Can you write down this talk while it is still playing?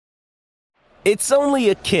It's only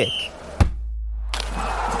a kick,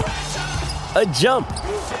 a jump,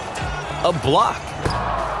 a block.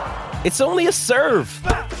 It's only a serve.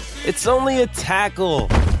 It's only a tackle,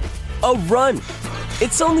 a run.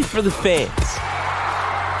 It's only for the fans.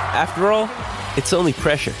 After all, it's only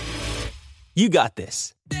pressure. You got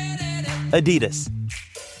this. Adidas.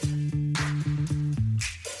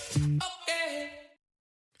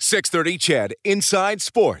 630 CHED Inside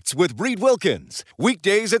Sports with Reed Wilkins.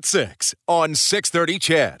 Weekdays at 6 on 630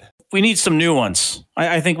 CHED. We need some new ones.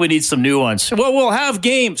 I think we need some new ones. Well, we'll have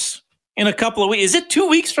games in a couple of weeks. Is it 2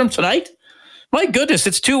 weeks from tonight? My goodness,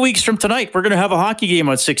 it's 2 weeks from tonight. We're going to have a hockey game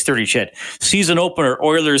on 630 CHED. Season opener,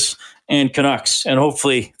 Oilers and Canucks. And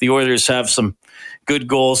hopefully the Oilers have some good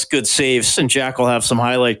goals, good saves, and Jack will have some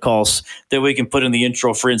highlight calls that we can put in the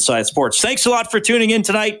intro for Inside Sports. Thanks a lot for tuning in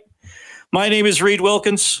tonight. My name is Reed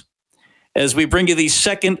Wilkins. As we bring you the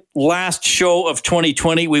second last show of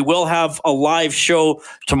 2020, we will have a live show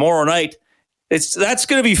tomorrow night. That's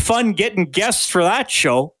going to be fun getting guests for that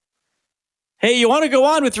show. Hey, you want to go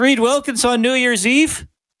on with Reed Wilkins on New Year's Eve?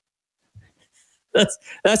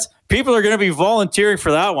 That's people are going to be volunteering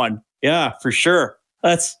for that one. Yeah, for sure.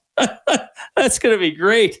 That's going to be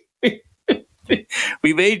great.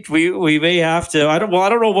 we may have to. I don't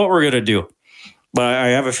know what we're going to do. But I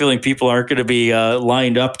have a feeling people aren't going to be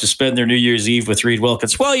lined up to spend their New Year's Eve with Reed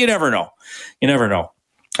Wilkins. Well, you never know. You never know.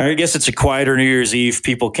 I guess it's a quieter New Year's Eve.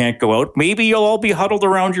 People can't go out. Maybe you'll all be huddled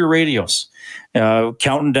around your radios,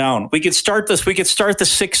 counting down. We could start this. We could start the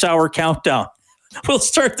 6-hour countdown. We'll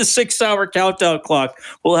start the 6-hour countdown clock.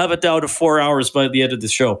 We'll have it down to 4 hours by the end of the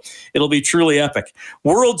show. It'll be truly epic.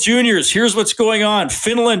 World Juniors, here's what's going on.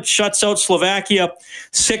 Finland shuts out Slovakia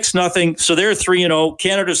 6-0. So they're 3-0.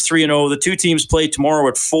 Canada's 3-0. The two teams play tomorrow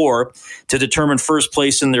at 4 to determine first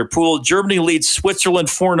place in their pool. Germany leads Switzerland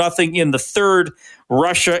 4-0 in the third.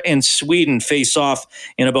 Russia and Sweden face off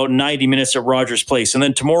in about 90 minutes at Rogers Place. And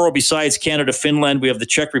then tomorrow, besides Canada, Finland, we have the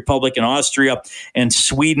Czech Republic and Austria, and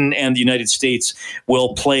Sweden and the United States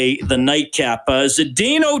will play the nightcap.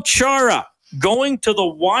 Zdeno Chara going to the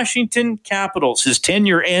Washington Capitals. His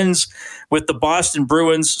tenure ends with the Boston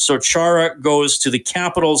Bruins, so Chara goes to the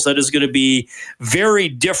Capitals. That is going to be very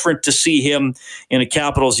different to see him in a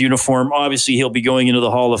Capitals uniform. Obviously, he'll be going into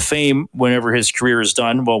the Hall of Fame whenever his career is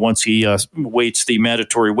done, well, once he waits the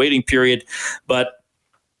mandatory waiting period. But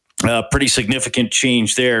pretty significant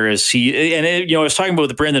change there as he, and I was talking about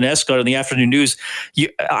with Brendan Escott in the afternoon news. He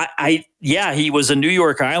was a New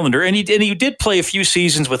York Islander, and he did play a few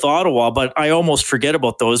seasons with Ottawa, but I almost forget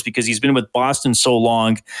about those because he's been with Boston so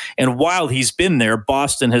long. And while he's been there,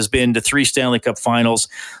 Boston has been to 3 Stanley Cup finals,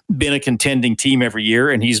 been a contending team every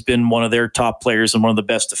year, and he's been one of their top players and one of the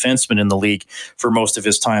best defensemen in the league for most of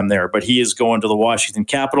his time there. But he is going to the Washington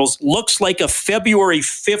Capitals. Looks like a February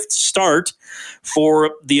 5th start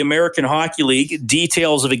for the American Hockey League.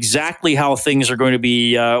 Details of exactly how things are going to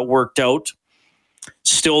be worked out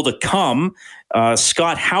still to come.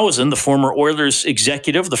 Scott Housen, the former Oilers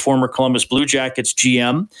executive, the former Columbus Blue Jackets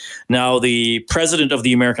GM, now the president of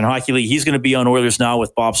the American Hockey League, he's going to be on Oilers Now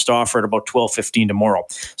with Bob Stauffer at about 12:15 tomorrow.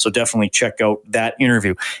 So definitely check out that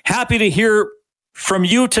interview. Happy to hear from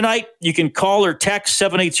you tonight. You can call or text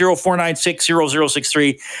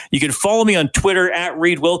 780-496-0063. You can follow me on Twitter at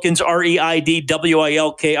Reed Wilkins,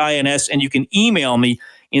 ReidWilkins, and you can email me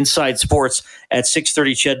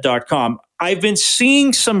insidesports@630ched.com. I've been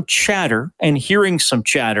seeing some chatter and hearing some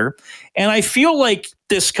chatter, and I feel like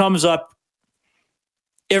this comes up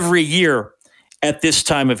every year at this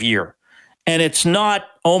time of year. And it's not,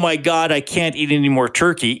 oh my God, I can't eat any more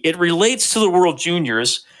turkey. It relates to the World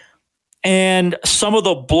Juniors and some of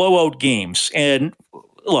the blowout games. And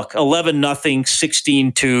look, 11-0,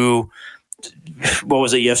 16-2, what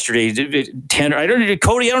was it yesterday? 10.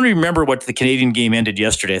 Cody, I don't remember what the Canadian game ended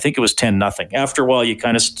yesterday. I think it was 10-0. After a while, you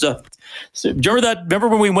kind of stuffed. Do you remember that? Remember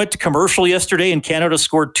when we went to commercial yesterday and Canada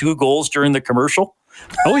scored 2 goals during the commercial?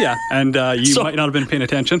 Oh yeah, and you might not have been paying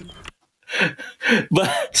attention.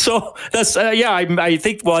 But so that's I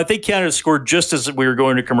think Canada scored just as we were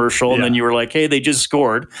going to commercial, and then you were like, hey, they just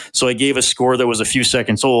scored. So I gave a score that was a few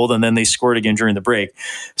seconds old, and then they scored again during the break.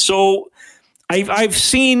 So I've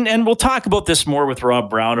seen, and we'll talk about this more with Rob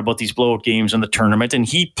Brown about these blowout games in the tournament, and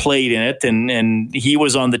he played in it, and he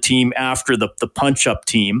was on the team after the punch-up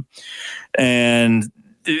team, and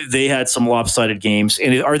they had some lopsided games.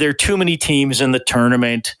 And are there too many teams in the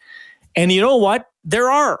tournament? And you know what? There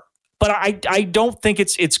are. But I don't think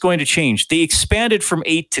it's going to change. They expanded from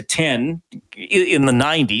 8 to 10 in the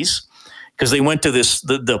 90s because they went to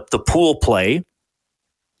the pool play.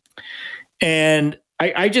 And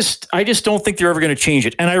I just don't think they're ever going to change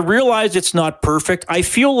it. And I realize it's not perfect. I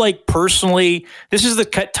feel like personally, this is the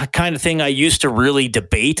kind of thing I used to really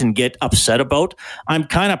debate and get upset about. I'm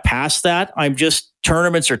kind of past that. I'm just,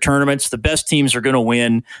 tournaments are tournaments. The best teams are going to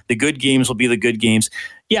win. The good games will be the good games.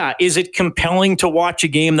 Yeah. Is it compelling to watch a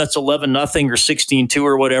game that's 11-0 or 16-2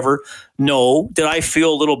 or whatever? No. Did I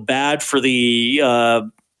feel a little bad for the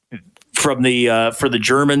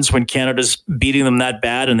Germans when Canada's beating them that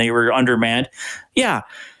bad and they were undermanned? Yeah,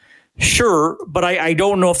 sure. But I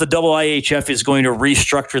don't know if the IIHF is going to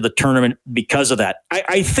restructure the tournament because of that.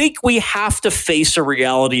 I think we have to face a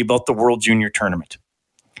reality about the World Junior Tournament.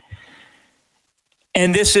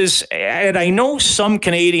 And and I know some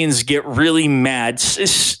Canadians get really mad.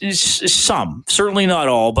 Some, certainly not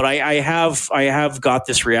all, but I have got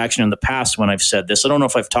this reaction in the past when I've said this. I don't know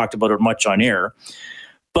if I've talked about it much on air,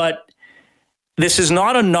 but this is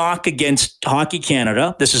not a knock against Hockey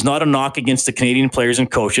Canada. This is not a knock against the Canadian players and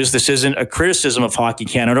coaches. This isn't a criticism of Hockey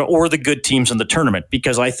Canada or the good teams in the tournament,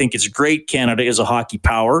 because I think it's great Canada is a hockey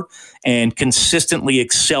power and consistently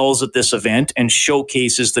excels at this event and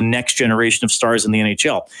showcases the next generation of stars in the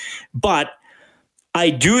NHL. But I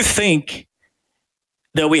do think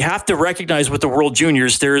that we have to recognize with the World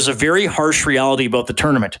Juniors, there is a very harsh reality about the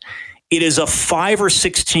tournament. It is a 5 or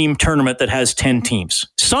 6 team tournament that has 10 teams.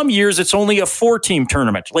 Some years it's only a 4-team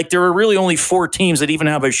tournament. Like, there are really only 4 teams that even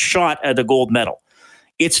have a shot at the gold medal.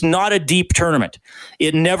 It's not a deep tournament.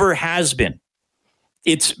 It never has been.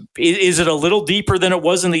 Is it a little deeper than it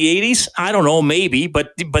was in the 80s? I don't know, maybe.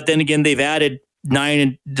 But then again, they've added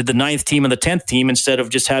 9 to the 9th team and the 10th team instead of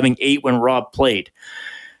just having 8 when Rob played.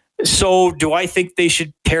 So do I think they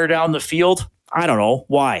should tear down the field? I don't know.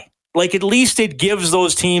 Why? Like, at least it gives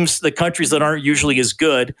those teams, the countries that aren't usually as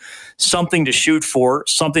good, something to shoot for,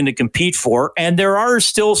 something to compete for. And there are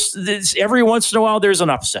still, every once in a while, there's an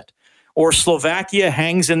upset. Or Slovakia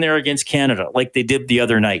hangs in there against Canada like they did the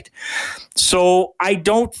other night. So I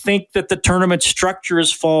don't think that the tournament structure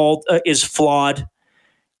is flawed.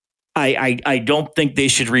 I don't think they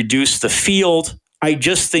should reduce the field. I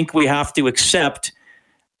just think we have to accept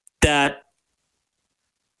that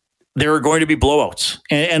there are going to be blowouts.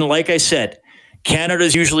 And like I said, Canada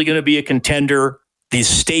is usually going to be a contender. The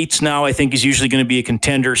States now, I think, is usually going to be a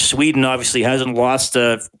contender. Sweden obviously hasn't lost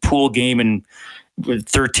a pool game in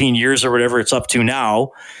 13 years or whatever it's up to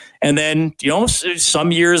now. And then,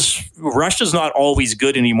 some years, Russia's not always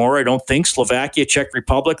good anymore, I don't think. Slovakia, Czech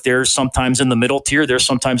Republic, they're sometimes in the middle tier. They're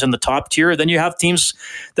sometimes in the top tier. Then you have teams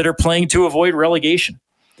that are playing to avoid relegation.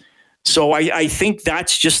 So I think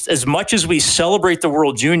that's just, as much as we celebrate the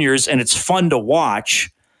World Juniors and it's fun to watch,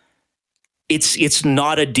 it's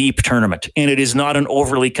not a deep tournament, and it is not an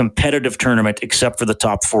overly competitive tournament except for the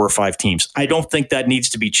top 4 or 5 teams. I don't think that needs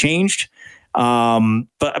to be changed,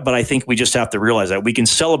 but I think we just have to realize that. We can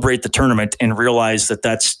celebrate the tournament and realize that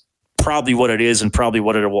that's probably what it is and probably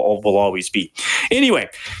what it will always be. Anyway,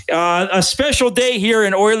 a special day here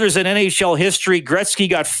in Oilers and NHL history. Gretzky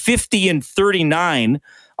got 50 and 39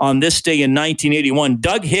 on this day in 1981.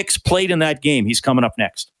 Doug Hicks played in that game. He's coming up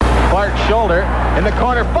next. Clark's shoulder in the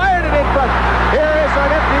corner, fired it in front. Here is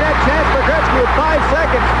an empty net chance for Gretzky with 5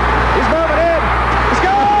 seconds. He's moving in. He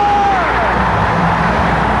scores!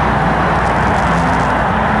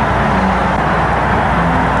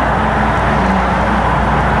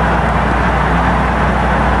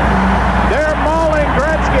 They're mauling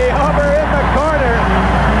Gretzky over in the corner.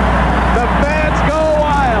 The fans go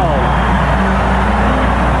wild.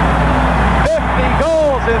 50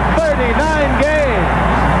 goals in 39 games.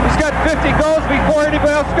 He's got 50 goals before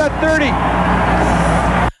anybody else got 30.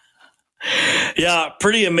 Yeah,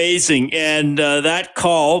 pretty amazing. And that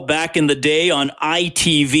call back in the day on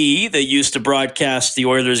ITV, they used to broadcast the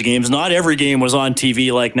Oilers games. Not every game was on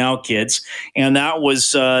TV like now, kids. And that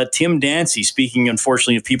was Tim Dancy. Speaking,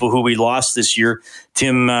 unfortunately, of people who we lost this year,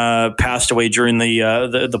 Tim passed away during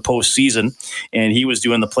the postseason, and he was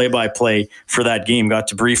doing the play-by-play for that game. Got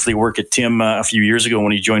to briefly work at Tim a few years ago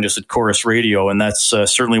when he joined us at Chorus Radio, and that's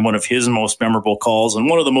certainly one of his most memorable calls and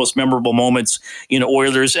one of the most memorable moments in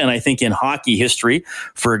Oilers and I think in hockey history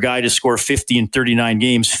for a guy to score 50 in 39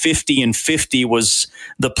 games. 50 and 50 was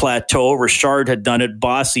the plateau. Richard had done it,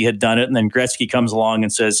 Bossy had done it, and then Gretzky comes along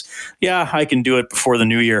and says, yeah, I can do it before the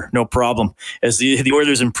new year, no problem. As the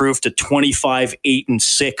Oilers improved to 25-8 and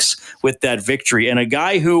 6 with that victory, and a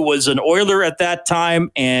guy who was an Oiler at that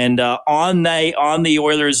time and on the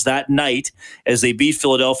Oilers that night as they beat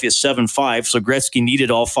Philadelphia 7-5. So Gretzky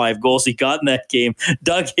needed all 5 goals he got in that game.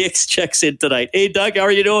 Doug Hicks checks in tonight. Hey, Doug, how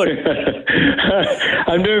are you doing?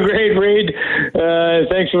 I'm doing great, Reed.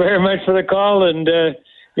 Thanks very much for the call, and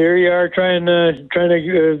here you are trying to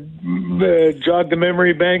jog the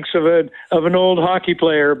memory banks of an old hockey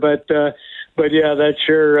player, but yeah, that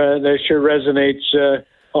sure resonates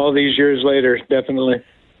all these years later, definitely.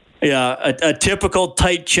 Yeah, a typical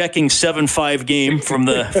tight checking 7-5 game from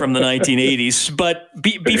the 1980s. But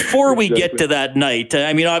before we get to that night,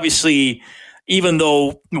 I mean, obviously, even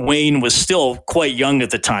though Wayne was still quite young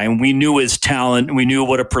at the time, we knew his talent. We knew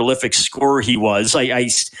what a prolific scorer he was. I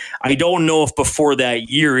don't know if before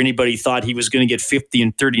that year anybody thought he was going to get 50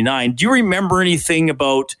 and 39. Do you remember anything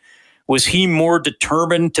about? Was he more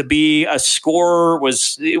determined to be a scorer?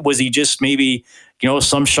 Was he just maybe,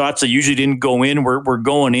 some shots that usually didn't go in were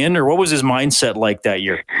going in, or what was his mindset like that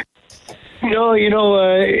year? No,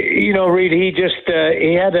 Reed, he just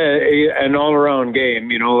he had an all-around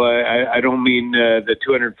game. I don't mean the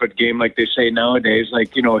 200-foot game like they say nowadays.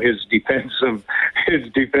 Like, his defense was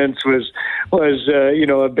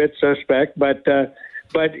a bit suspect, but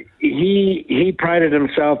he prided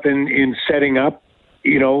himself in setting up,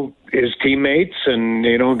 his teammates and,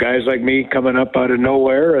 guys like me coming up out of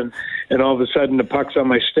nowhere and all of a sudden the puck's on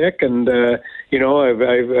my stick and, I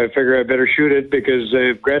figure I better shoot it because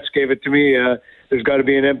if Gretz gave it to me, there's got to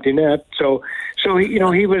be an empty net. So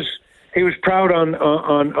he was proud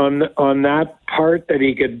on that part that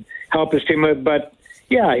he could help his team with. But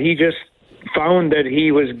yeah, he just found that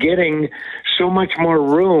he was getting so much more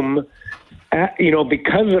room,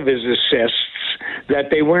 because of his assists that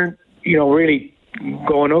they weren't, really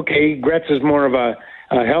going, okay, Gretz is more of a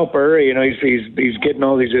helper. He's getting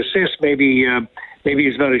all these assists. Maybe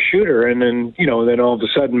he's not a shooter. And then, then all of a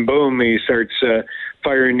sudden, boom, he starts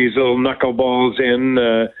firing these little knuckleballs in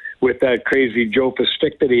with that crazy Jofa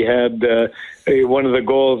stick that he had. One of the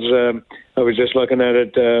goals, I was just looking at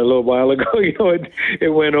it a little while ago.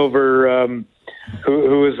 It went over.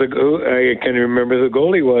 Who I can't remember the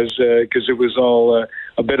goalie was because it was all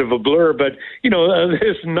a bit of a blur. But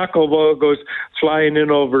this knuckleball goes flying in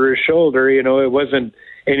over his shoulder. It wasn't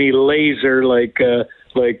any laser like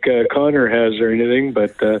Connor has or anything.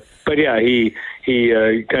 But yeah, he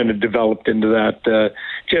kind of developed into that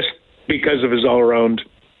just because of his all around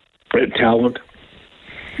talent.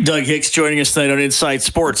 Doug Hicks joining us tonight on Inside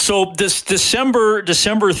Sports. So this December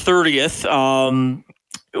 30th.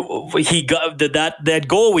 He got that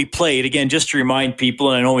goal we played again. Just to remind people,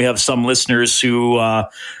 and I know we have some listeners who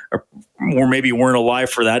or maybe weren't alive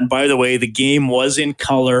for that. And by the way, the game was in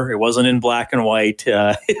color; it wasn't in black and white.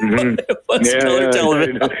 It was color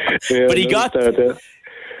television. But he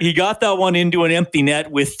got that one into an empty net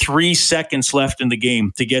with 3 seconds left in the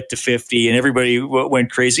game to get to 50, and everybody went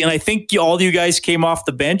crazy. And I think all of you guys came off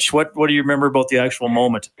the bench. What do you remember about the actual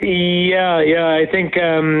moment? Yeah, I think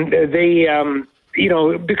they.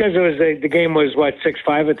 Because it was the game was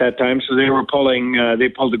 6-5 at that time, so they were pulling. They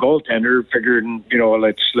pulled the goaltender, figured,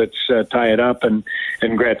 let's tie it up, and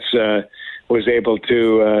Gretz was able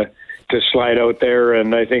to slide out there,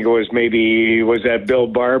 and I think it was that Bill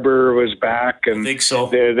Barber was back, and I think so.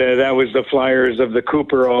 That was the Flyers of the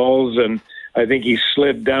Cooper Alls, and I think he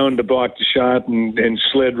slid down to block the shot and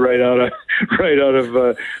slid right out of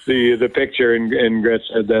the picture, and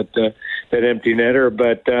Gretz had that empty netter.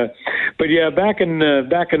 But yeah, back in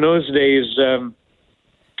those days, there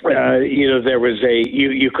was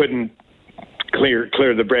you couldn't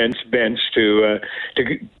clear the bench to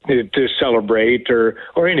celebrate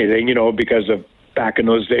or anything, because of back in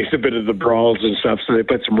those days a bit of the brawls and stuff. So they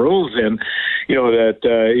put some rules in, that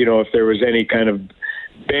if there was any kind of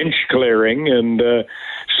bench clearing, and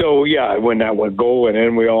so yeah, when that goal went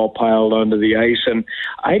in, we all piled onto the ice, and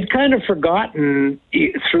I'd kind of forgotten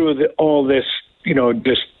through all this,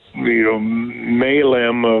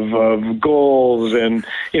 mayhem of goals and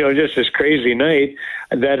just this crazy night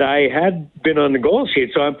that I had been on the goal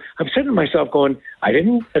sheet. So I'm sitting to myself going, I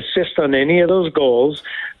didn't assist on any of those goals.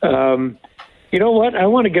 You know what? I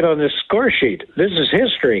want to get on this score sheet. This is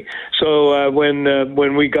history. So when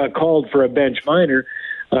we got called for a bench minor,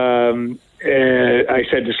 I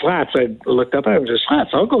said to Slats, I looked up at him and said,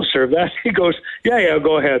 Slats, I'll go serve that. He goes, yeah,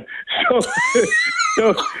 go ahead.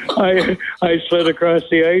 So I slid across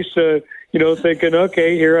the ice, thinking,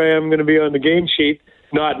 okay, here I am going to be on the game sheet,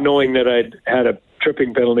 not knowing that I'd had a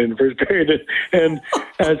tripping penalty in the first period. And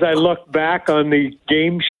as I look back on the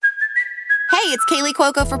game sheet, Hey, it's Kaylee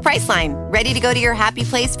Cuoco for Priceline. Ready to go to your happy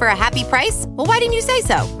place for a happy price? Well, why didn't you say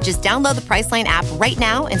so? Just download the Priceline app right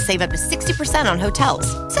now and save up to 60% on hotels.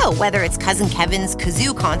 So whether it's Cousin Kevin's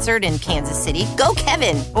Kazoo Concert in Kansas City, go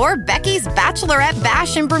Kevin, or Becky's Bachelorette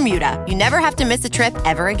Bash in Bermuda, you never have to miss a trip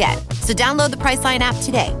ever again. So download the Priceline app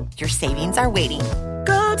today. Your savings are waiting.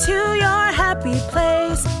 Go to your happy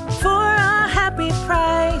place for a happy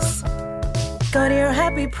price. Go to your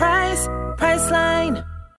happy price, Priceline.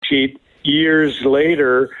 Sheet. Years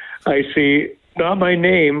later, I see not my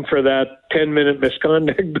name for that 10-minute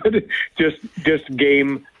misconduct, but just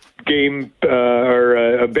game or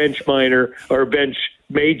a bench minor or bench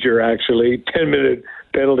major, actually, 10-minute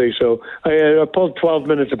penalty. So I pulled 12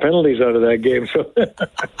 minutes of penalties out of that game. So,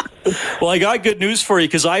 well, I got good news for you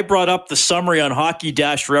because I brought up the summary on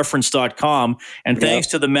hockey-reference.com, and thanks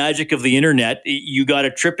to the magic of the internet, you got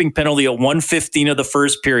a tripping penalty at 1:15 of the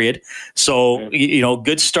first period. So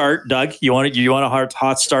good start, Doug. You want a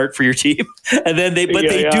hot start for your team, and then they do.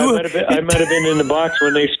 I might have been in the box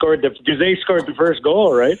when they scored because they scored the first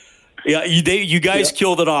goal, right? Yeah, you guys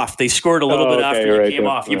killed it off. They scored a little bit after you came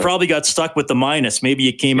off. You probably got stuck with the minus. Maybe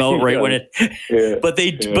you came out right when it.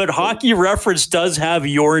 But Hockey Reference does have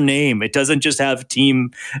your name. It doesn't just have team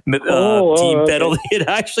penalty. It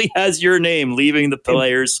actually has your name leaving the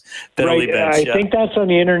players' penalty bench. I think that's on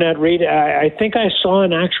the internet. Read. I think I saw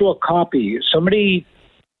an actual copy. Somebody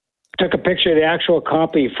took a picture of the actual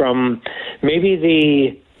copy from maybe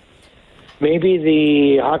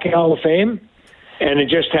the Hockey Hall of Fame. And it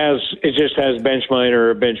just has bench minor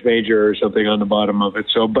or bench major or something on the bottom of it.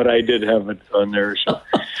 So, but I did have it on there. So,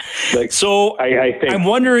 I think I'm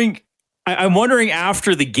wondering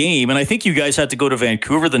after the game, and I think you guys had to go to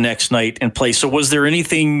Vancouver the next night and play. So, was there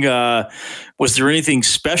anything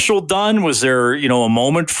special done? Was there a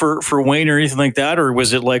moment for Wayne or anything like that, or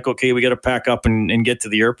was it like, okay, we got to pack up and get to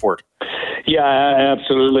the airport? Yeah,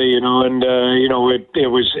 absolutely. It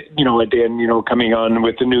was, again, coming on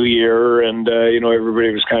with the new year, and everybody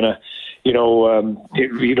was kind of,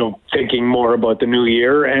 thinking more about the new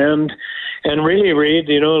year, and really, Reed,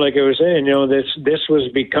 like I was saying, this was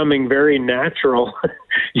becoming very natural.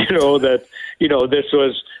 That this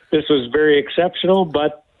was very exceptional,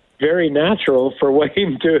 but very natural for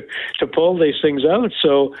Wayne to pull these things out.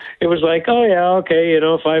 So it was like, oh yeah, okay,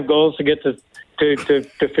 5 goals to get to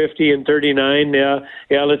 50 and 39.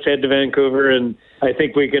 Yeah, let's head to Vancouver, and I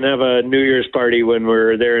think we can have a New Year's party when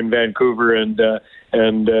we're there in Vancouver, and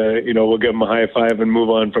we'll give them a high five and move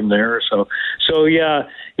on from there. So yeah,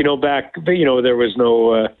 back, there was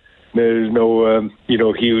no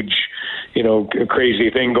huge, crazy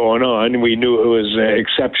thing going on. We knew it was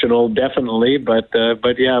exceptional, definitely, but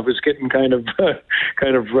yeah, it was getting kind of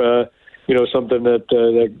something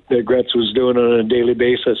that Gretz was doing on a daily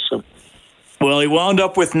basis. So. Well, he wound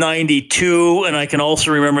up with 92, and I can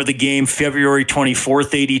also remember the game February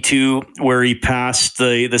 24th, 82, where he passed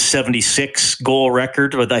the 76 goal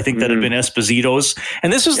record, but I think that had been Esposito's.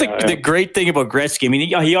 And this was the great thing about Gretzky. I mean,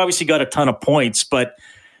 he obviously got a ton of points, but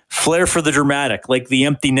flair for the dramatic, like the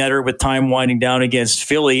empty netter with time winding down against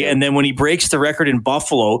Philly. And then when he breaks the record in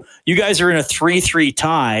Buffalo, you guys are in a 3-3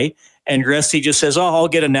 tie, and Gretzky just says, I'll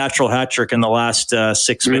get a natural hat trick in the last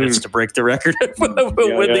 6 minutes to break the record and win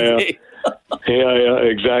the game. Yeah,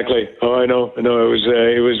 exactly. Oh, I know. It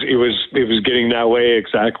was getting that way,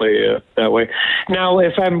 exactly that way. Now,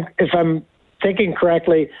 if I'm thinking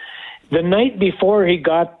correctly, the night before he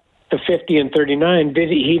got the 50 and 39, did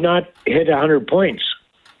he not hit 100 points,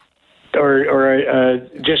 or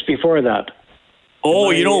just before that?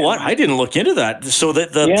 Oh, you know what? I didn't look into that. So the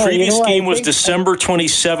previous game was December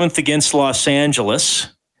 27th against Los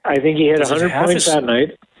Angeles. I think he hit 100 points that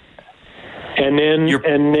night. And then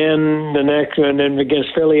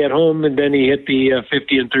against Philly at home, and then he hit the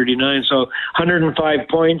 50 and 39. So 105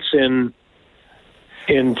 points in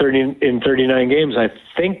 39 games, I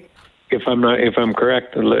think. If I'm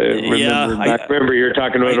correct, remember you're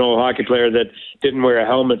talking about an old hockey player that didn't wear a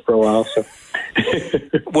helmet for a while. So.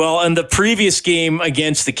 Well, in the previous game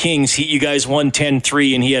against the Kings, you guys won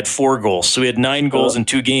 10-3, and he had 4 goals. So he had 9 goals in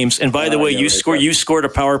 2 games. And by the way, you scored a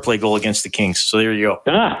power play goal against the Kings. So there you go.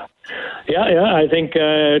 Yeah. I think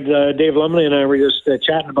Dave Lumley and I were just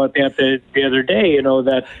chatting about that the other day.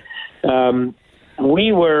 That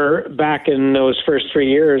we were back in those first 3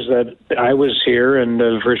 years that I was here, and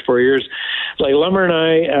the first 4 years, like Lummer and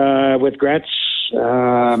I, with Gretz,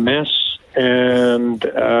 Mess, and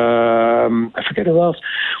I forget who else.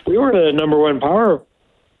 We were the number 1 power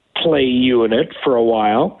play unit for a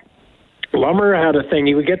while. Lummer had a thing.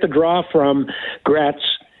 He would get the draw from Gretz.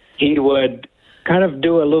 He would kind of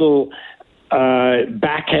do a little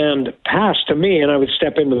backhand pass to me, and I would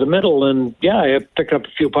step into the middle, and I picked up a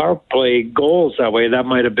few power play goals that way. That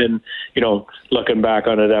might have been, looking back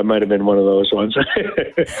on it, that might have been one of those ones.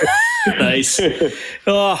 Nice.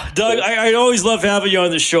 Oh, Doug, I always love having you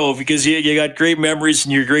on the show because you got great memories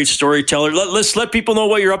and you're a great storyteller. Let's let people know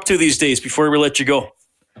what you're up to these days before we let you go.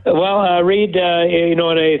 Well, Reed, and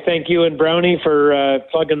I thank you and Brownie for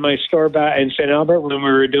plugging my store back in St. Albert when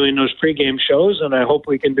we were doing those pregame shows, and I hope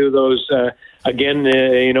we can do those again,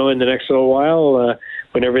 in the next little while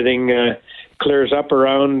when everything clears up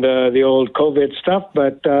around the old COVID stuff.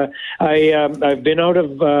 But I've been out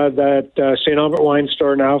of that St. Albert wine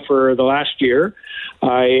store now for the last year.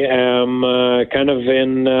 I am kind of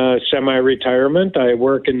in semi-retirement. I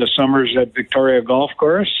work in the summers at Victoria Golf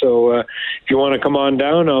Course. So if you want to come on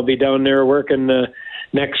down, I'll be down there working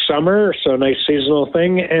next summer. So nice seasonal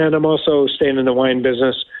thing. And I'm also staying in the wine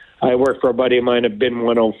business. I work for a buddy of mine at Bin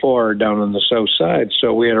 104 down on the south side.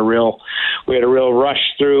 So we had a real rush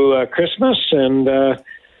through Christmas, and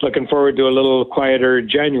looking forward to a little quieter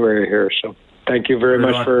January here. So thank you very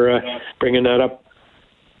much for bringing that up.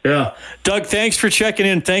 Yeah. Doug, thanks for checking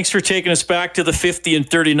in. Thanks for taking us back to the 50 and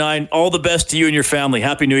 39. All the best to you and your family.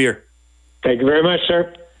 Happy New Year. Thank you very much,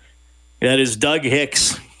 sir. That is Doug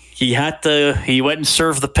Hicks. He went and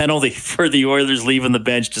served the penalty for the Oilers leaving the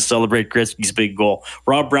bench to celebrate Gretzky's big goal.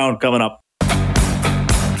 Rob Brown coming up.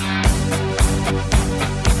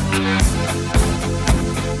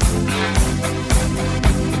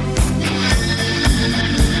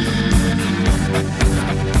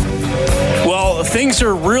 Things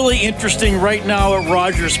are really interesting right now at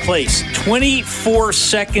Rogers Place. 24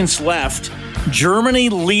 seconds left. Germany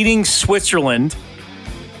leading Switzerland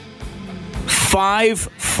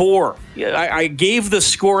 5-4. I gave the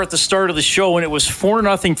score at the start of the show, and it was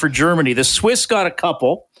 4-0 for Germany. The Swiss got a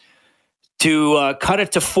couple to cut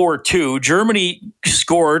it to 4-2. Germany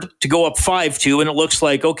scored to go up 5-2, and it looks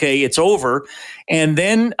like, okay, it's over. And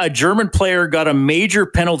then a German player got a major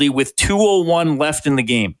penalty with 2:01 left in the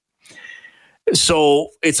game. So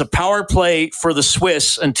it's a power play for the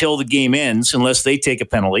Swiss until the game ends, unless they take a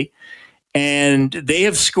penalty. And they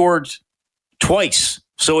have scored twice.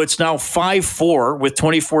 So it's now 5-4 with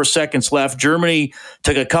 24 seconds left. Germany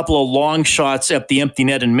took a couple of long shots at the empty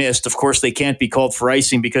net and missed. Of course, they can't be called for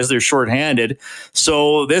icing because they're shorthanded.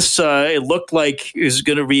 So this, it looked like is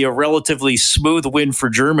going to be a relatively smooth win for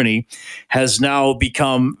Germany, has now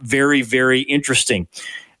become very, very interesting.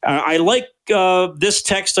 I like this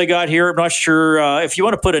text I got here. I'm not sure if you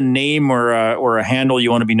want to put a name or a handle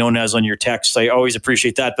you want to be known as on your text. I always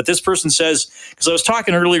appreciate that. But this person says, because I was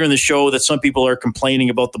talking earlier in the show that some people are complaining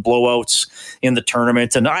about the blowouts in the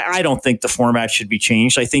tournament, and I don't think the format should be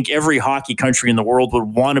changed. I think every hockey country in the world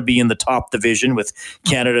would want to be in the top division with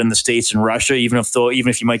Canada and the States and Russia, even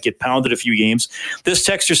if you might get pounded a few games. This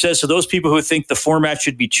texter says, so those people who think the format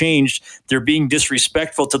should be changed, they're being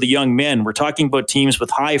disrespectful to the young men. We're talking about teams with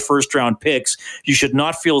high first-round picks. You should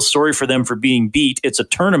not feel sorry for them for being beat. It's a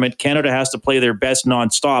tournament. Canada has to play their best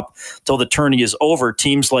nonstop till the tourney is over.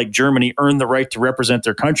 Teams like Germany earn the right to represent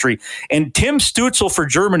their country. And Tim Stützle for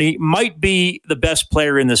Germany might be the best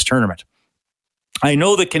player in this tournament. I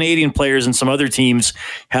know the Canadian players and some other teams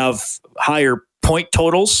have higher point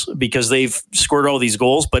totals because they've scored all these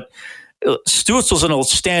goals, but Stützle's an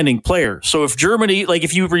outstanding player. So if Germany, like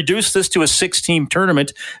if you reduce this to a 6-team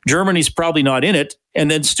tournament, Germany's probably not in it,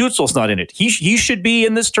 and then Stützle's not in it. He should be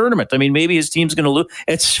in this tournament. I mean, maybe his team's going to lose.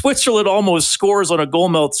 And Switzerland almost scores on a goal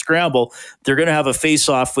mouth scramble. They're going to have a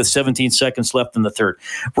face-off with 17 seconds left in the third.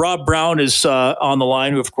 Rob Brown is on the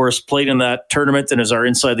line, who, of course, played in that tournament and is our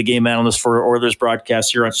Inside the Game analyst for Oilers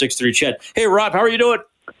broadcast here on 630 Ched. Hey, Rob, how are you doing?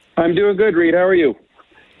 I'm doing good, Reed. How are you?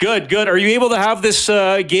 Good. Are you able to have this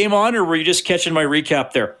game on, or were you just catching my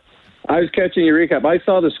recap there? I was catching your recap. I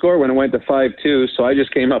saw the score when it went to 5-2, so I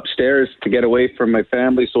just came upstairs to get away from my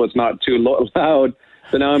family so it's not too loud.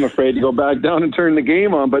 So now I'm afraid to go back down and turn the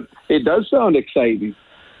game on, but it does sound exciting.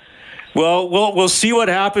 Well, we'll see what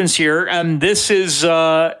happens here. And this is,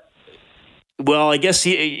 I guess,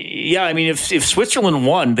 I mean, if Switzerland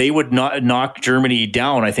won, they would not knock Germany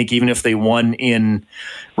down, I think, even if they won in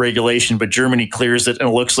regulation. But Germany clears it, and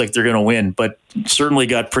it looks like they're going to win. But certainly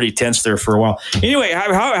got pretty tense there for a while. Anyway,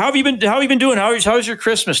 how have you been doing? How's your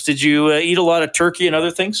Christmas? Did you eat a lot of turkey and other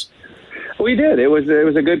things? We did. It was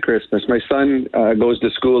a good Christmas. My son goes to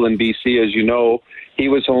school in BC, as you know. He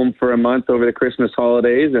was home for a month over the Christmas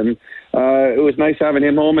holidays, and it was nice having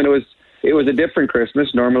him home. And it was a different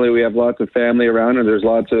Christmas. Normally we have lots of family around, and there's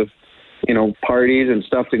lots of, parties and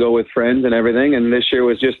stuff to go with friends and everything. And this year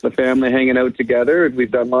was just the family hanging out together. And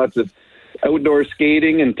we've done lots of outdoor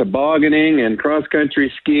skating and tobogganing and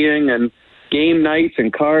cross-country skiing and game nights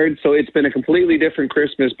and cards. So it's been a completely different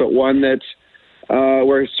Christmas, but one that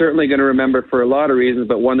we're certainly going to remember for a lot of reasons,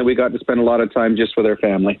 but one that we got to spend a lot of time just with our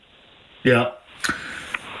family. Yeah.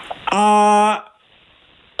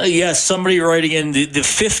 Yes, somebody writing in the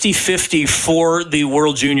 50-50 for the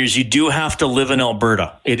World Juniors. You do have to live in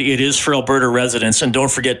Alberta. It is for Alberta residents. And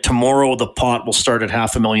don't forget, tomorrow the pot will start at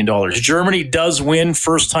 $500,000. Germany does win.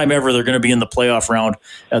 First time ever they're going to be in the playoff round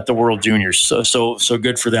at the World Juniors. So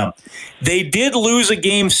good for them. They did lose a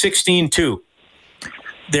game 16-2.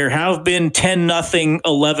 There have been 10-0,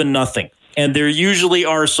 11-0. And there usually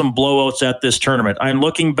are some blowouts at this tournament. I'm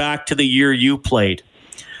looking back to the year you played.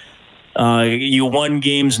 You won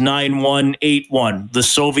games 9-1, 8-1. The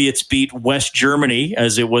Soviets beat West Germany,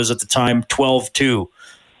 as it was at the time, 12-2.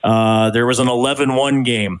 There was an 11-1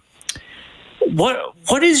 game.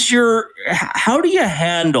 What is how do you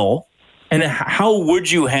handle, and how would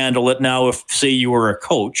you handle it now if, say, you were a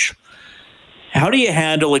coach? How do you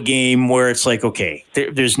handle a game where it's like, okay,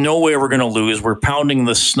 there's no way we're going to lose. We're pounding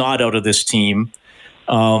the snot out of this team.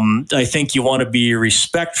 I think you want to be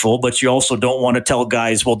respectful, but you also don't want to tell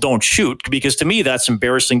guys, well, don't shoot, because to me, that's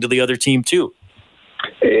embarrassing to the other team too.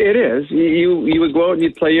 It is. You would go out and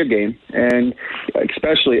you'd play your game, and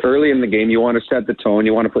especially early in the game, you want to set the tone.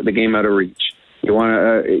 You want to put the game out of reach.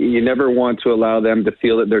 You never want to allow them to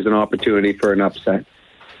feel that there's an opportunity for an upset.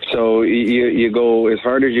 So you go as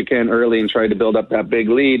hard as you can early and try to build up that big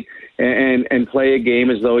lead and play a game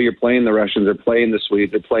as though you're playing the Russians or playing the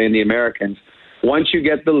Swedes or playing the Americans. Once you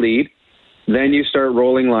get the lead, then you start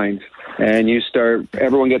rolling lines. And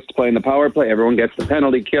everyone gets to play in the power play, everyone gets the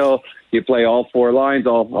penalty kill. You play all 4 lines,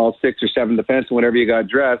 all 6 or 7 defense, whenever you got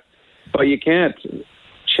dressed. But you can't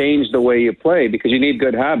change the way you play because you need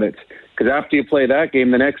good habits. Because after you play that game,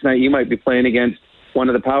 the next night you might be playing against one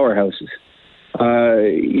of the powerhouses.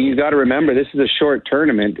 You got to remember, this is a short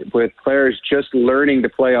tournament with players just learning to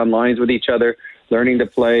play on lines with each other, learning to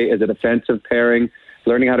play as a defensive pairing,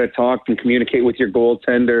 learning how to talk and communicate with your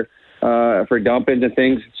goaltender for dump-ins and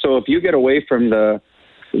things. So if you get away from the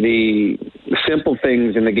simple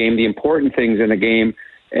things in the game, the important things in the game,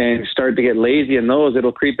 and start to get lazy in those,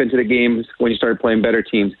 it'll creep into the games when you start playing better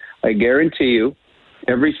teams. I guarantee you,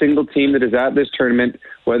 every single team that is at this tournament,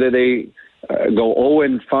 whether they go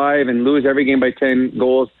 0-5 and lose every game by 10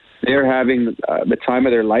 goals, they're having the time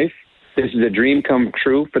of their life. This is a dream come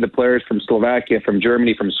true for the players from Slovakia, from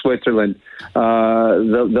Germany, from Switzerland,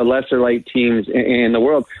 the lesser light teams in the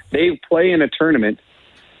world. They play in a tournament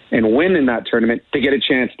and win in that tournament to get a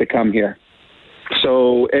chance to come here.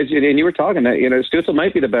 So, and you were talking that, Stützle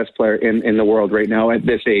might be the best player in the world right now at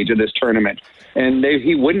this age of this tournament. And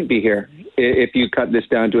he wouldn't be here if you cut this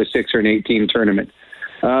down to a 6 or an 8-team tournament.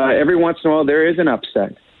 Every once in a while, there is an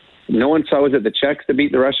upset. No one saw, was it the Czechs to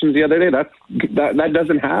beat the Russians the other day? That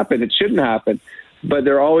doesn't happen. It shouldn't happen. But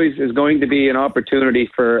there always is going to be an opportunity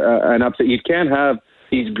for an upset. You can't have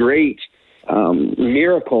these great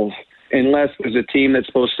miracles unless there's a team that's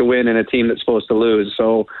supposed to win and a team that's supposed to lose.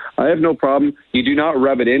 So I have no problem. You do not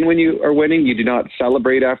rub it in when you are winning. You do not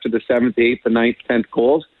celebrate after the 7th, 8th, the 9th, 10th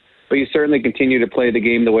goals. But you certainly continue to play the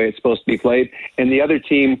game the way it's supposed to be played. And the other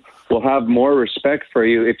team will have more respect for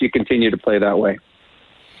you if you continue to play that way.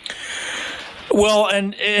 Well,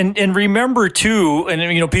 and remember too,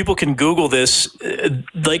 and people can Google this.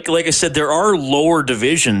 Like I said, there are lower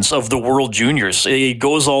divisions of the World Juniors. It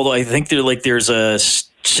goes all the. I think there's a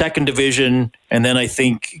second division, and then I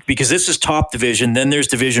think because this is top division, then there's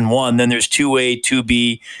Division 1, then there's 2A,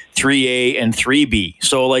 2B, 3A, and 3B.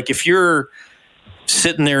 So if you're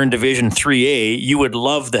sitting there in Division 3A, you would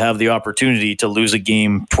love to have the opportunity to lose a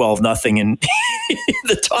game 12-0 in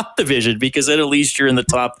the top division, because then at least you're in the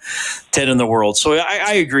top 10 in the world. So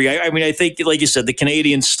I agree. I think, like you said, the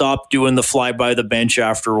Canadians stopped doing the fly by the bench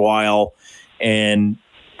after a while,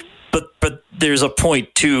 but there's a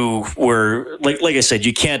point too where, like I said,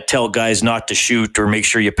 you can't tell guys not to shoot or make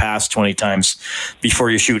sure you pass 20 times before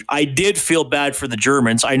you shoot. I did feel bad for the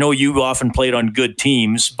Germans. I know you often played on good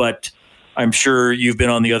teams, but I'm sure you've been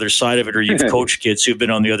on the other side of it, or you've coached kids who've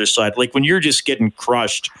been on the other side. When you're just getting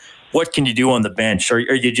crushed, what can you do on the bench? Are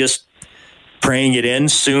you just praying it in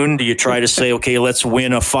soon? Do you try to say, okay, let's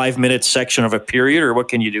win a 5-minute section of a period, or what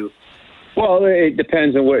can you do? Well, it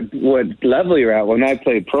depends on what level you're at. When I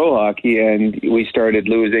played pro hockey and we started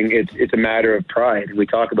losing, it's a matter of pride. We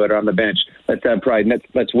talk about it on the bench. Let's have pride.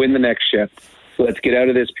 Let's win the next shift. Let's get out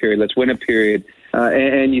of this period. Let's win a period.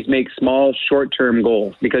 And you make small, short-term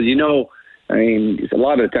goals, because a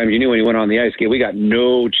lot of the times when you went on the ice, we got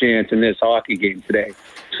no chance in this hockey game today.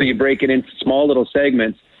 So you break it into small little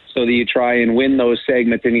segments so that you try and win those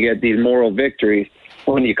segments and you get these moral victories.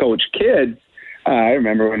 When you coach kids, I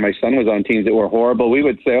remember when my son was on teams that were horrible, we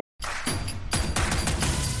would say,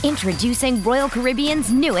 Introducing Royal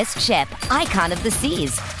Caribbean's newest ship, Icon of the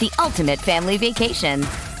Seas, the ultimate family vacation.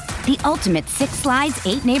 The ultimate 6 slides,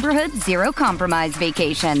 8 neighborhoods, 0 compromise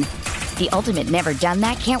vacation. The ultimate never done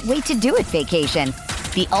that, can't wait to do it vacation.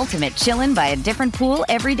 The ultimate chillin' by a different pool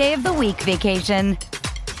every day of the week vacation.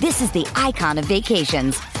 This is the icon of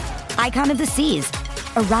vacations. Icon of the Seas.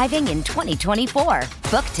 Arriving in 2024.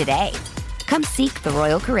 Book today. Come seek the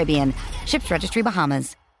Royal Caribbean. Ships Registry,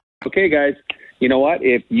 Bahamas. Okay, guys, you know what?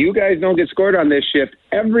 If you guys don't get scored on this shift,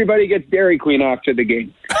 everybody gets Dairy Queen after the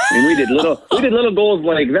game. And we did little goals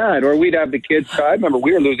like that, or we'd have the kids. I remember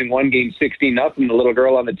we were losing one game 16-0. The little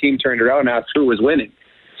girl on the team turned around and asked who was winning.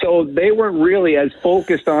 So they weren't really as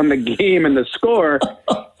focused on the game and the score.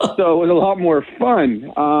 So it was a lot more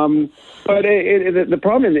fun. But the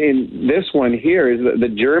problem in this one here is that the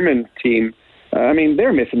German team,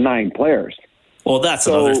 they're missing 9 players. Well, that's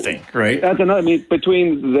another thing, right? That's another. I mean,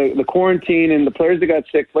 between the quarantine and the players that got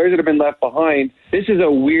sick, players that have been left behind, this is a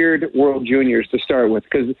weird World Juniors to start with,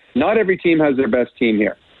 because not every team has their best team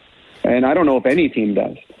here. And I don't know if any team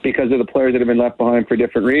does, because of the players that have been left behind for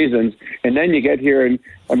different reasons. And then you get here, and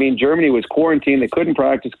Germany was quarantined. They couldn't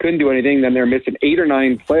practice, couldn't do anything. Then they're missing 8 or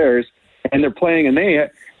 9 players, and they're playing. And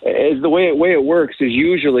the way it works is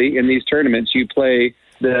usually in these tournaments, you play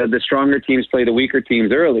the stronger teams play the weaker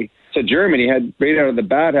teams early. So Germany had right out of the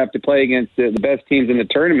bat have to play against the best teams in the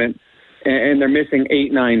tournament, and they're missing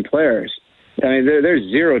 8, 9 players. I mean, there's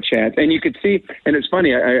zero chance. And you could see, and it's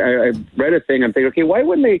funny, I read a thing, I'm thinking, okay, why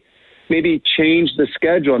wouldn't they maybe change the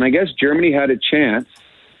schedule? And I guess Germany had a chance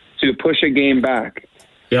to push a game back.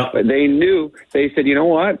 Yeah. But they said, you know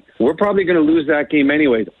what? We're probably going to lose that game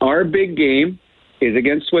anyways. Our big game is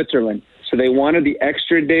against Switzerland. So they wanted the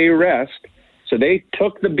extra day rest. So they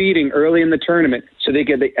took the beating early in the tournament so they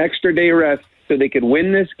get the extra day rest so they could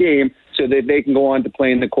win this game so that they can go on to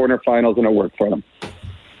play in the quarterfinals and it worked for them.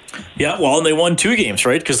 Yeah, well, and they won 2 games,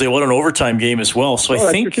 right? Because they won an overtime game as well. So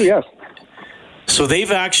I think... True, yes. So they're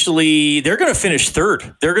going to finish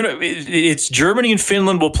third. It's Germany and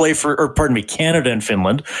Finland will play Canada and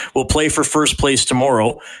Finland will play for first place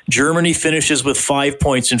tomorrow. Germany finishes with 5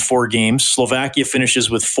 points in 4 games. Slovakia finishes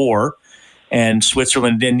with 4. And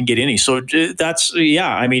Switzerland didn't get any. So that's,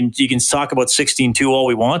 you can talk about 16-2 all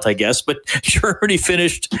we want, I guess, but Germany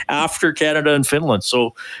finished after Canada and Finland.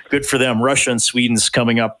 So good for them. Russia and Sweden's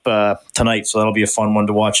coming up tonight, so that'll be a fun one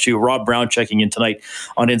to watch too. Rob Brown checking in tonight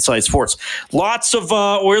on Inside Sports. Lots of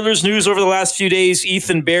Oilers news over the last few days.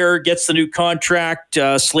 Ethan Bear gets the new contract.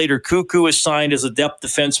 Slater Cuckoo is signed as a depth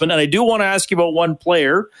defenseman. And I do want to ask you about one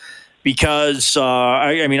player, because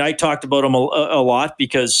I talked about him a lot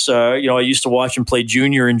because I used to watch him play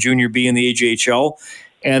junior and junior B in the AJHL,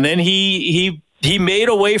 and then he made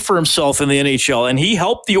a way for himself in the NHL, and he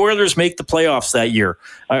helped the Oilers make the playoffs that year.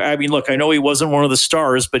 I know he wasn't one of the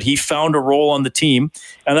stars, but he found a role on the team,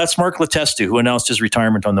 and that's Mark Letestu, who announced his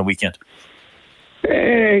retirement on the weekend.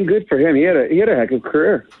 And good for him. He had a heck of a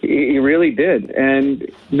career. He really did.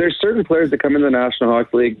 And there's certain players that come in the National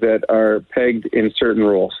Hockey League that are pegged in certain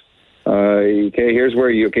roles. Here's where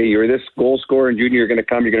you're this goal scorer in junior, you're going to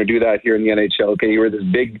come, you're going to do that here in the NHL. Okay, you were this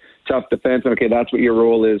big, tough defenseman. Okay, that's what your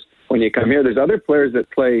role is when you come here. There's other players that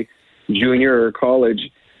play junior or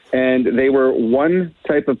college, and they were one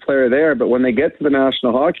type of player there, but when they get to the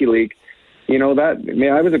National Hockey League, I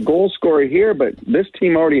was a goal scorer here, but this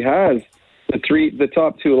team already has the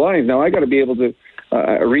top 2 lines. Now I got to be able to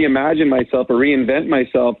reimagine myself or reinvent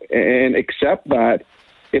myself and accept that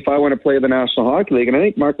if I want to play the National Hockey League. And I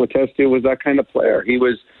think Mark Letestu was that kind of player. He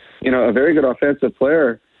was, a very good offensive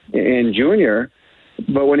player in junior,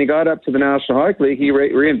 but when he got up to the National Hockey League, he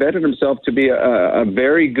reinvented himself to be a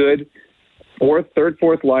very good third,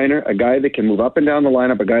 fourth liner, a guy that can move up and down the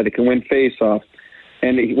lineup, a guy that can win face-offs.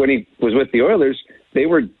 And when he was with the Oilers, they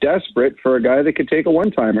were desperate for a guy that could take a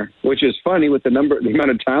one-timer, which is funny with the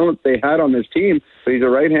amount of talent they had on this team. But he's a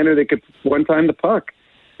right-hander that could one-time the puck.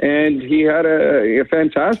 And he had a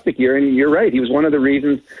fantastic year. And you're right, he was one of the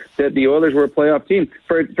reasons that the Oilers were a playoff team.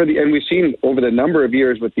 And we've seen over the number of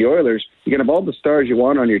years with the Oilers, you can have all the stars you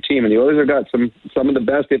want on your team, and the Oilers have got some of the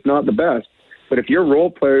best, if not the best. But if your role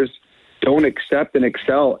players don't accept and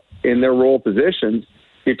excel in their role positions,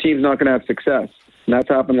 your team's not going to have success. And that's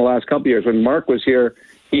happened the last couple of years. When Mark was here,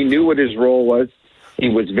 he knew what his role was. He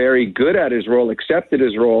was very good at his role, accepted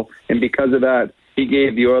his role, and because of that, he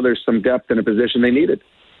gave the Oilers some depth in a position they needed.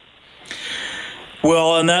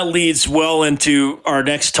 Well, and that leads well into our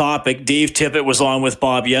next topic. Dave Tippett was on with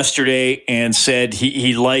Bob yesterday and said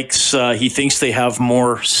he thinks they have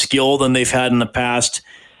more skill than they've had in the past.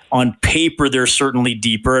 On paper, they're certainly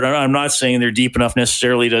deeper. And I'm not saying they're deep enough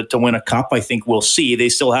necessarily to win a cup. I think we'll see. They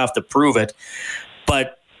still have to prove it.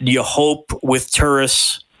 But you hope with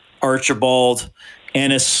Turris, Archibald,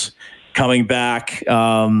 Ennis, coming back.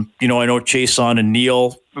 I know Chason and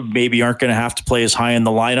Neal maybe aren't going to have to play as high in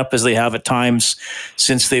the lineup as they have at times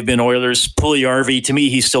since they've been Oilers. Puljujärvi, to me,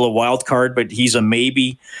 he's still a wild card, but he's a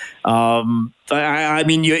maybe.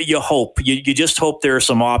 You hope. You just hope there are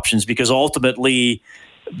some options, because ultimately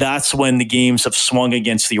that's when the games have swung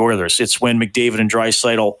against the Oilers. It's when McDavid and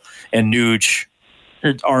Draisaitl and Nuge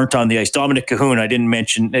aren't on the ice. Dominic Cahoon, I didn't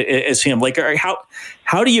mention as him. Like,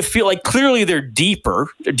 how do you feel? Like, clearly they're deeper.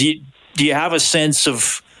 Do you have a sense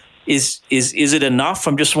of is it enough?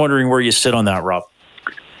 I'm just wondering where you sit on that, Rob.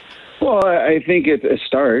 Well, I think it's a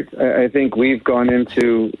start. I think we've gone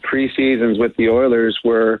into preseasons with the Oilers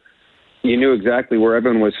where you knew exactly where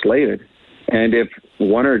everyone was slated. And if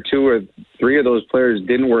one or two or three of those players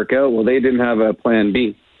didn't work out, well, they didn't have a plan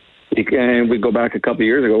B. And we go back a couple of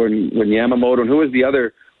years ago when Yamamoto, and who was the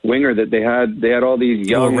other winger that they had? They had all these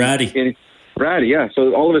young... Ratty, yeah.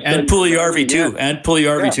 So all of a sudden... And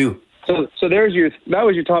Puljujärvi too. So that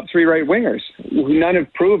was your top three right wingers. None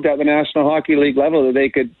have proved at the National Hockey League level that they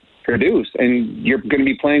could produce. And you're going to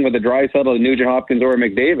be playing with a Draisaitl, a Nugent Hopkins, or a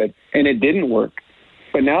McDavid. And it didn't work.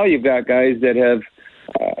 But now you've got guys that have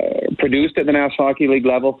produced at the National Hockey League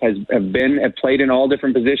level, have played in all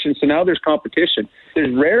different positions. So now there's competition.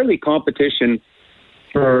 There's rarely competition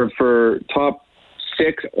for top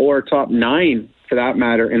 6 or top 9, for that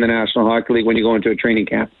matter, in the National Hockey League when you go into a training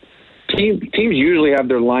camp. Teams usually have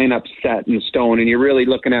their lineup set in stone, and you're really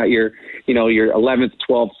looking at your 11th,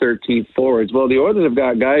 12th, 13th forwards. Well, the Oilers have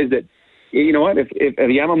got guys that, you know what, if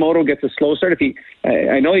Yamamoto gets a slow start,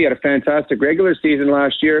 I know he had a fantastic regular season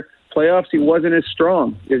last year. Playoffs, he wasn't as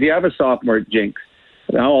strong. Does he have a sophomore jinx?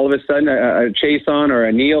 Now all of a sudden a Chason or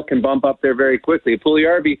a Neal can bump up there very quickly.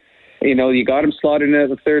 Puljujärvi, you got him slotted in at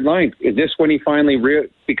the third line. Is this when he finally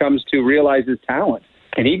becomes to realize his talent?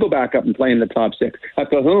 Can he go back up and play in the top 6?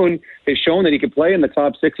 Cahoon has shown that he can play in the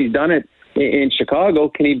top 6. He's done it in Chicago.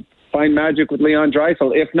 Can he find magic with Leon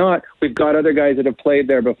Draisaitl? If not, we've got other guys that have played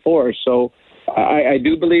there before. So I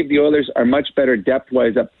do believe the Oilers are much better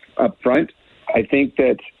depth-wise up front. I think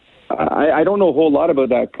that I don't know a whole lot about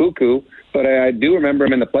that Cuckoo, but I do remember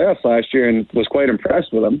him in the playoffs last year and was quite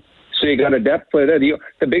impressed with him. So you got a depth player there.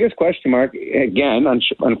 The biggest question mark, again,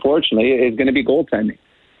 unfortunately, is going to be goaltending.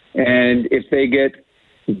 And if they get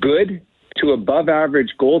good to above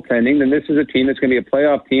average goaltending, then this is a team that's going to be a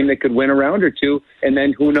playoff team that could win a round or two, and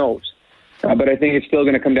then who knows? But I think it's still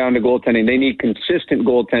going to come down to goaltending. They need consistent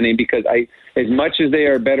goaltending, because as much as they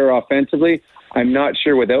are better offensively, I'm not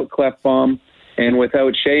sure without Klefbom and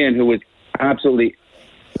without Sheahan, who was absolutely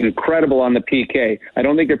incredible on the PK. I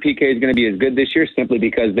don't think their PK is going to be as good this year, simply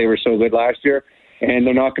because they were so good last year, and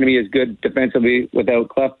they're not going to be as good defensively without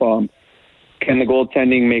Klefbom. Can the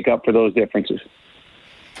goaltending make up for those differences?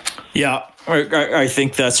 Yeah, I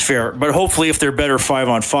think that's fair. But hopefully, if they're better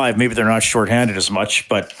 5-on-5, maybe they're not shorthanded as much.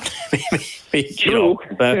 But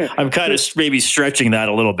I'm kind of maybe stretching that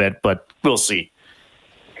a little bit, but we'll see.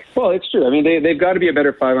 Well, it's true. I mean, they've got to be a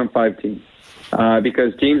better 5-on-5 team,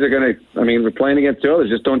 because teams are going to. I mean, we're playing against the others.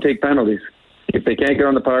 Just don't take penalties. If they can't get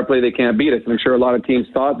on the power play, they can't beat us. And I'm sure a lot of teams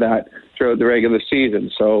thought that throughout the regular season.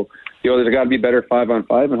 So the others have got to be better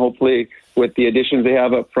 5-on-5, and hopefully, with the additions they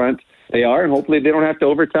have up front, they are, and hopefully they don't have to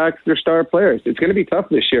overtax their star players. It's going to be tough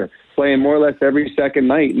this year, playing more or less every second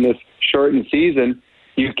night in this shortened season.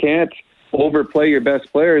 You can't overplay your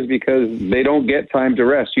best players because they don't get time to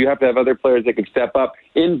rest. You have to have other players that can step up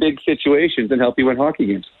in big situations and help you win hockey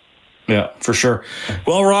games. Yeah, for sure.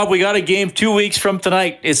 Well, Rob, we got a game 2 weeks from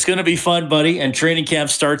tonight. It's going to be fun, buddy, and training camp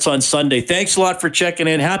starts on Sunday. Thanks a lot for checking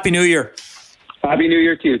in. Happy New Year. Happy New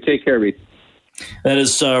Year to you. Take care, Reed. That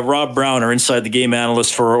is Rob Brown, our Inside the Game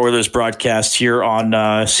analyst for our Oilers broadcast here on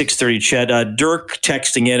 630 CHED. Dirk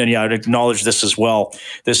texting in, and yeah, I'd acknowledge this as well.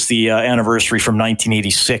 This is the anniversary from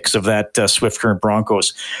 1986 of that Swift Current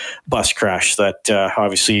Broncos bus crash that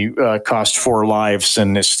obviously cost 4 lives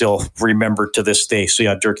and is still remembered to this day. So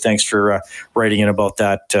yeah, Dirk, thanks for writing in about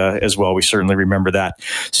that as well. We certainly remember that.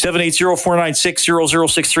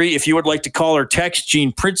 780-496-0063. If you would like to call or text,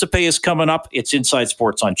 Gene Principe is coming up. It's Inside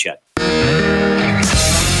Sports on CHED.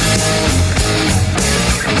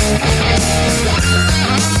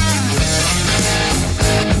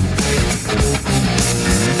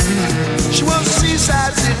 She was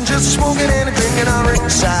seaside, sitting just smoking and drinking on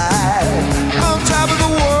ringside, on top of the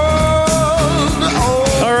world.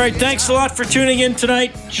 Oh. All right, thanks a lot for tuning in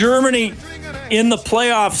tonight. Germany in the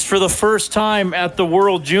playoffs for the first time at the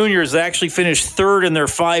World Juniors. They actually finished third in their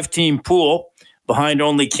 5-team pool, behind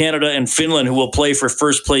only Canada and Finland, who will play for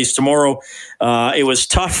first place tomorrow. It was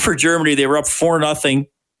tough for Germany. They were up 4-0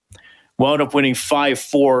 wound up winning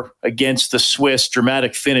 5-4 against the Swiss.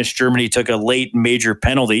 Dramatic finish. Germany took a late major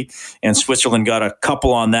penalty, and Switzerland got a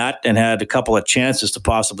couple on that and had a couple of chances to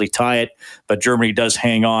possibly tie it, but Germany does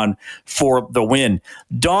hang on for the win.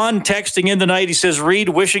 Don texting in tonight, he says, Reed,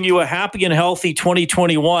 wishing you a happy and healthy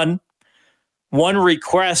 2021. One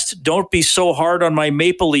request, don't be so hard on my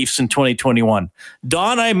Maple Leafs in 2021.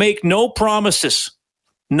 Don, I make no promises.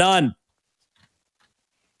 None.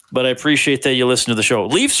 But I appreciate that you listen to the show.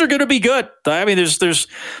 Leafs are going to be good. I mean, there's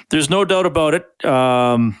no doubt about it.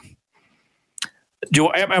 Am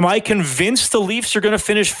I convinced the Leafs are going to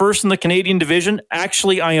finish first in the Canadian division?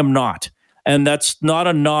 Actually, I am not. And that's not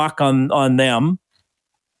a knock on them,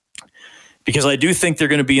 because I do think they're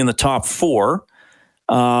going to be in the top 4.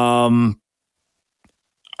 I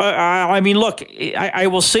mean, look, I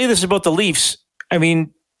will say this about the Leafs. I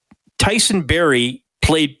mean, Tyson Barrie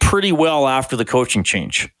played pretty well after the coaching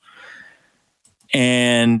change.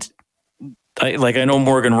 And I know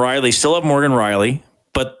Morgan Riley, still have Morgan Riley,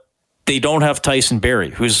 but they don't have Tyson Barrie,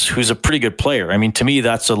 who's a pretty good player. I mean, to me,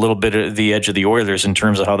 that's a little bit of the edge of the Oilers in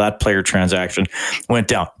terms of how that player transaction went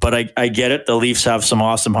down. But I get it. The Leafs have some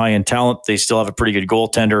awesome high-end talent. They still have a pretty good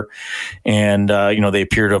goaltender. And, they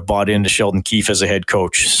appear to have bought into Sheldon Keefe as a head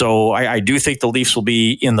coach. So I do think the Leafs will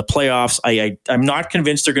be in the playoffs. I'm not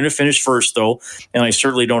convinced they're going to finish first, though. And I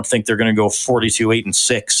certainly don't think they're going to go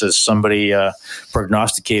 42-8-6 as somebody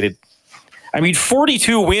prognosticated. I mean,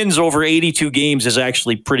 42 wins over 82 games is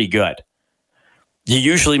actually pretty good. You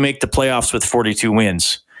usually make the playoffs with 42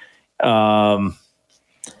 wins. So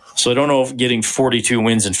I don't know if getting 42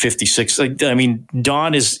 wins in 56. I mean,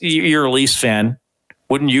 Don, you're a Leafs fan.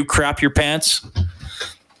 Wouldn't you crap your pants,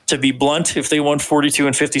 to be blunt, if they won 42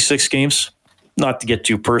 and 56 games? Not to get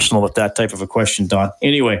too personal with that type of a question, Don.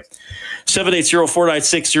 Anyway,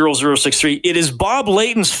 780-496-0063. It is Bob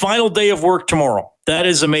Layton's final day of work tomorrow. That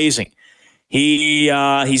is amazing.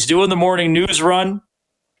 He's doing the morning news run.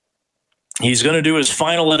 He's going to do his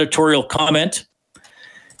final editorial comment,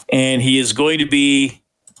 and he is going to be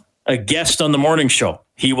a guest on the morning show.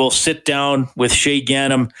 He will sit down with Shea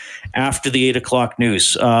Ganem after the 8 o'clock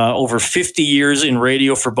news. Over 50 years in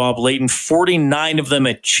radio for Bob Layton, 49 of them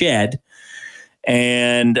at Ched.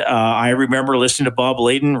 And I remember listening to Bob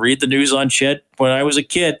Layton read the news on Ched when I was a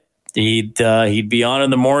kid. He'd be on in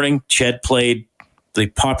the morning. Ched played the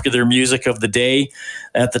popular music of the day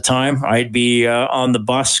at the time. I'd be on the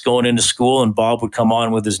bus going into school, and Bob would come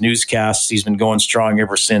on with his newscasts. He's been going strong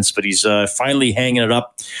ever since, but he's finally hanging it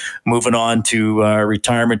up, moving on to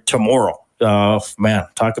retirement tomorrow. Man,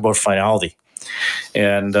 talk about finality.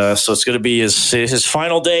 And so it's going to be his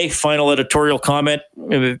final day, final editorial comment.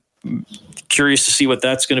 Curious to see what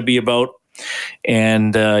that's going to be about.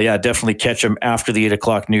 And definitely catch him after the 8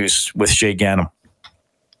 o'clock news with Shea Ganem.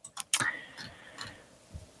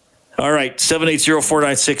 All right,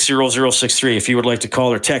 780-496-0063 if you would like to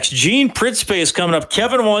call or text. Gene Principe is coming up.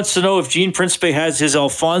 Kevin wants to know if Gene Principe has his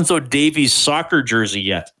Alphonso Davies soccer jersey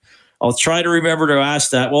yet. I'll try to remember to ask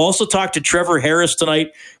that. We'll also talk to Trevor Harris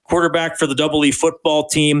tonight, quarterback for the Double E football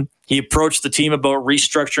team. He approached the team about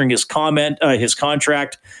restructuring his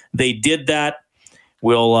contract. They did that.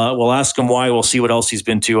 We'll ask him why. We'll see what else he's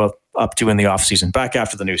been up to in the offseason. Back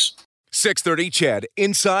after the news. 630 CHED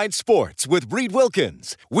Inside Sports with Reed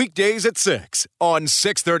Wilkins. Weekdays at 6 on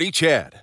 630 CHED.